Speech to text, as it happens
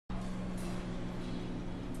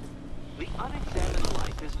The unexamined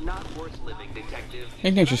life is not worth living, detective.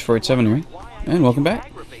 Ignatius 487 right? And welcome back.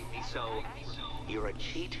 Aggravate me so. You're a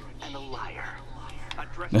cheat and a liar. A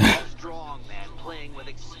dressed strong man playing with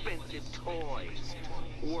expensive toys.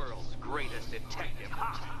 World's greatest detective.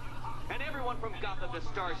 Ha! And everyone from Gotham to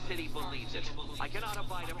Star City believes it. I cannot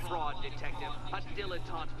abide a fraud detective, a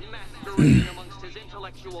dilettante masquerading amongst his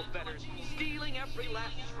intellectual betters, stealing every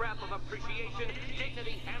last scrap of appreciation,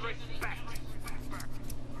 dignity, and respect.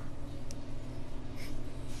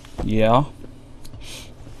 Yeah.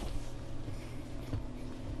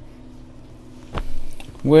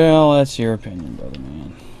 Well, that's your opinion, brother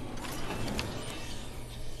man.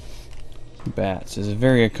 Bats is a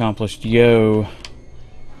very accomplished yo.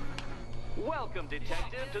 Welcome,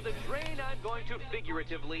 detective, to the drain I'm going to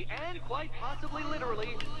figuratively and quite possibly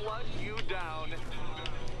literally flush you down.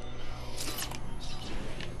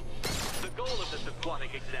 The goal of this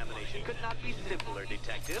aquatic examination could not be simpler,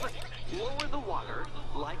 detective. Lower the water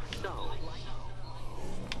like so.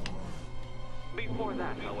 Before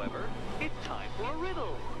that, however, it's time for a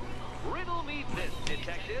riddle. Riddle me this,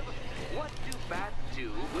 detective. What do bats do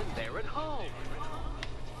when they're at home?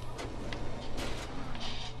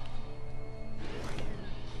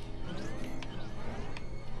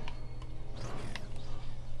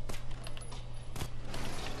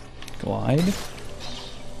 Glide.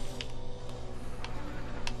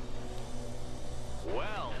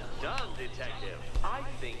 Well done, detective. I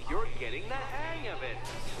think you're getting the hang of it.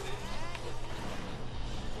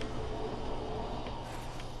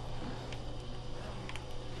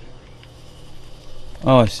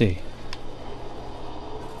 Oh, I see.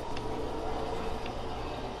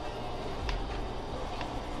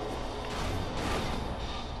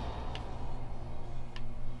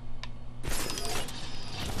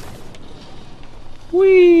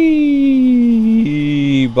 Whee!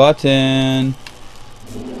 Button.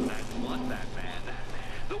 That's one Batman.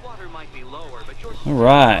 The water might be lower, but you're All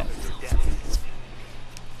right.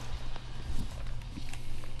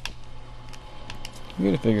 We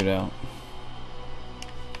gotta figure it out.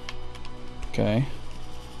 Okay.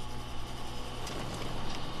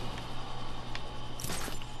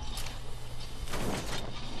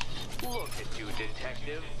 Look at you,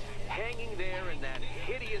 detective. Hanging there in that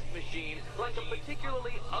hideous machine like a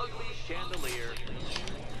particularly ugly chandelier.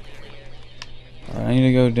 Alright, I need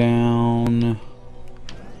to go down.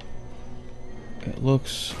 It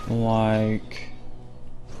looks like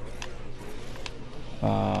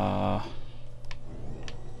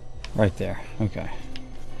right there. Okay.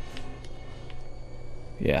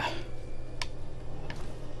 Yeah.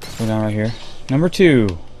 Go down right here. Number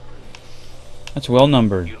 2. That's well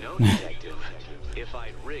numbered. You know, detective, if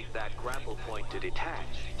I'd rigged that grapple point to detach,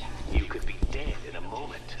 you could be dead in a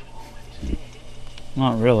moment.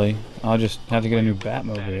 Not really. I'll just have to get a new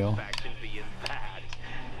Batmobile. Satisfaction be in that.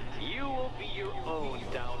 You will be your own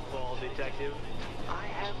downfall, detective. I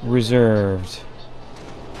have Reserved.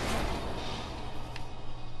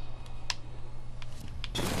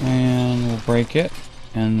 And we'll break it.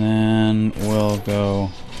 And then we'll go.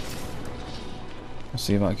 We'll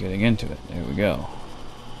see about getting into it. There we go.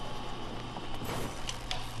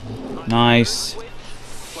 Nice.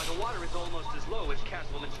 Why, the water is almost as low as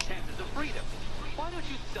Catwoman's chances of freedom. Why don't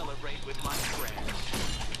you celebrate with my friend?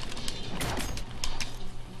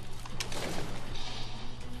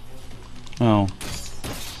 Oh.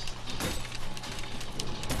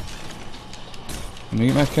 Let me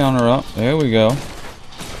get my counter up. There we go.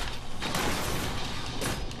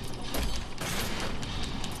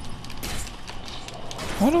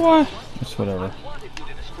 How do I? It's whatever.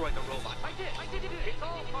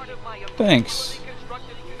 Thanks.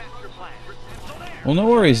 Well, no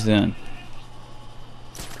worries then.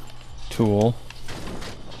 Tool.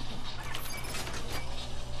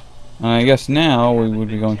 And I guess now we would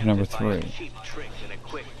be going to number 3.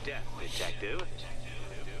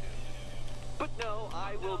 But no,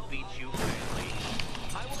 I will beat you fairly.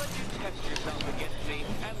 I will let you test yourself against me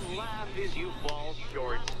and laugh as you fall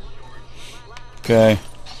short. Okay.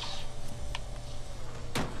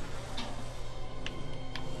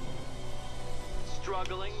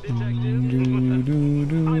 Struggling, detective?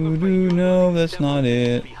 No, that's not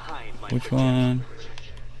it. Which one?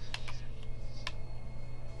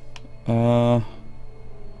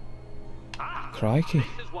 Crikey.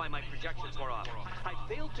 This is why my projections were off. I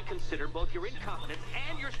failed to consider both your incompetence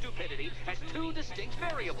and your stupidity as two distinct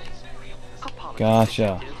variables. Apologies,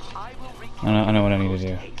 Gotcha. detective. I will I know what I need to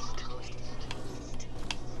do. haste.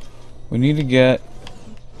 We need to get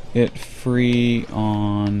it free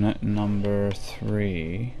on number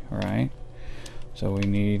 3, right? So we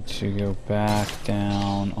need to go back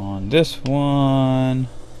down on this one.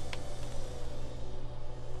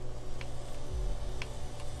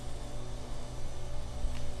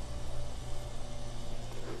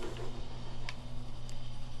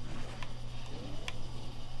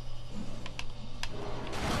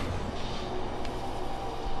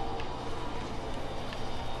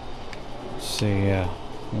 see, yeah.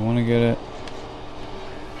 We want to get it.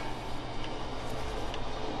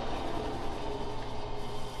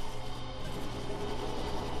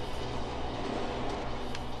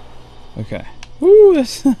 Okay. Ooh,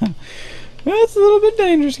 that's a little bit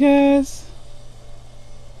dangerous, guys.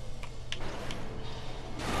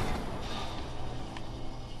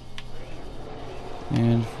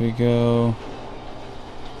 And if we go...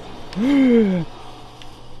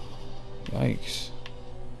 Yikes.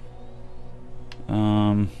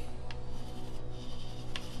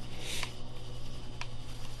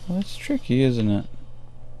 Well, that's tricky, isn't it?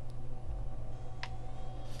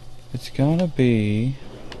 It's gotta be...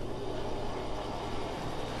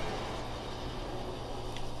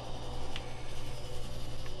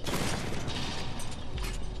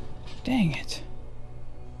 Dang it.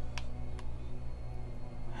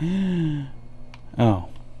 Oh.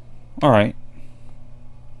 Alright.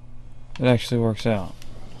 It actually works out.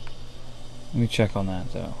 Let me check on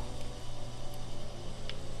that, though.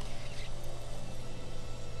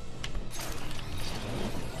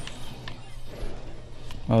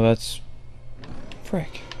 Oh, that's...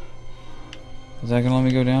 Frick. Is that gonna let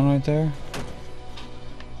me go down right there?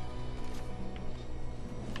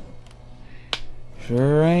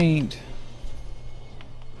 Sure ain't.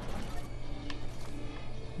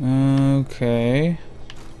 Okay.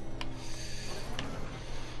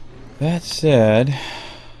 That said...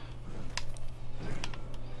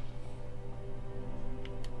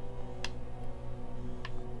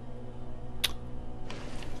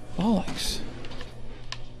 Bollocks.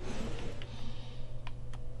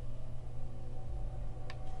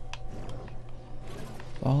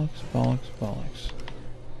 Bollocks, bollocks, bollocks.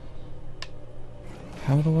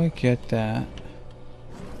 How do I get that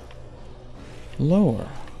lower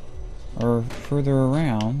or further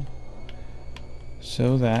around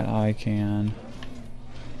so that I can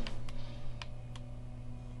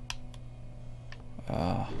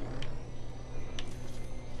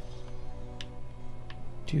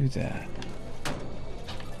do that?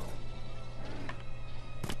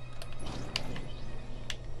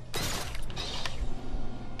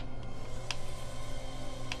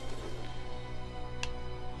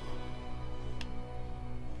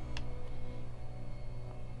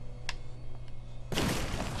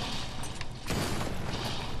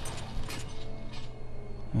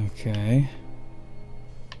 Okay.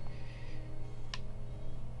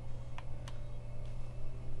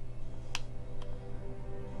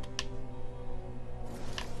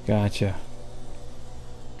 Gotcha.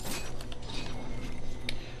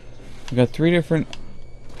 We got 3 different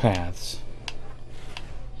paths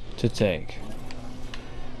to take.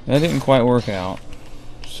 That didn't quite work out.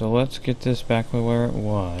 So let's get this back where it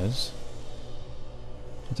was.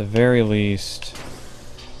 At the very least.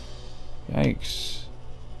 Yikes.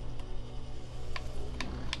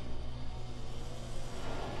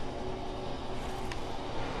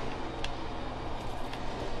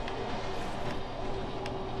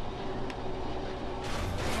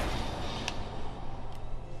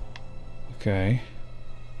 Okay.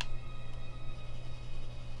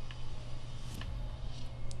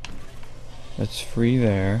 That's free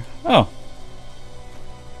there. Oh!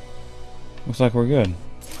 Looks like we're good.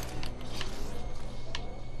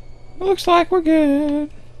 Looks like we're good.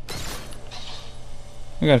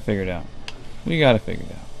 We gotta figure it out. We gotta figure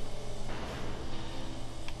it out.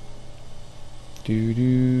 Do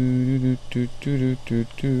do do do do do do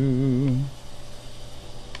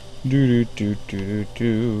do do do do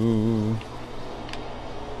do.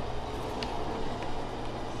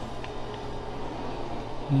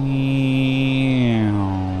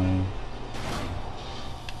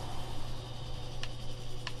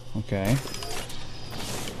 Okay.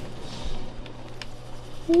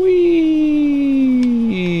 Whee!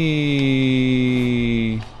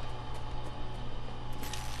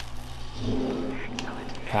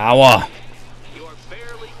 Power!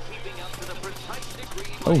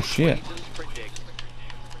 Oh shit.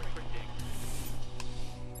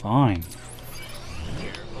 Fine.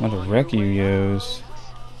 I'm about to wreck you, yos.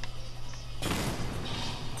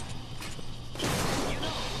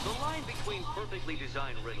 Perfectly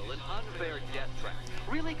designed riddle and unfair death trap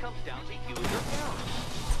really comes down to user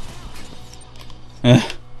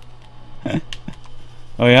error.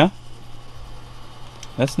 Oh yeah?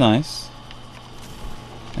 That's nice.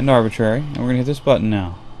 And arbitrary. And we're gonna hit this button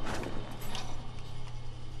now.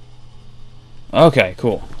 Okay,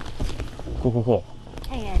 cool. Cool, cool, cool.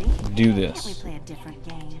 Hey Eddie. Do this. Can't we play a different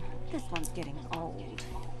game? This one's getting old.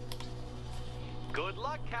 Good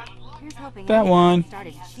luck, Cat. Here's hoping That Eddie one.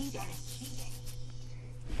 started cheating.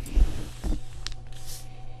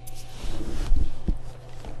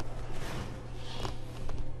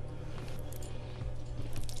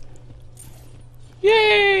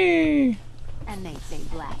 Yay! And they say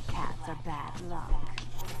black cats are bad luck.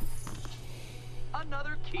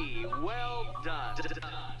 Another key, well done.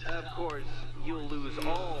 Of course, you'll lose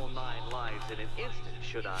all 9 lives in an instant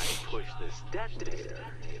should I push this detonator.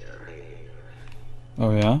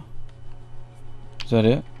 Oh yeah? Is that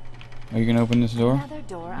it? Are you gonna open this door? Another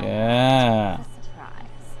door Yeah. unlocked. A surprise.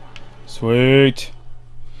 Sweet.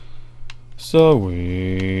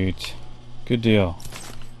 Sweet. Good deal.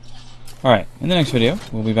 Alright, in the next video,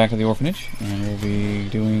 we'll be back at the orphanage, and we'll be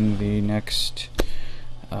doing the next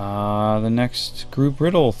group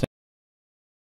riddle thing.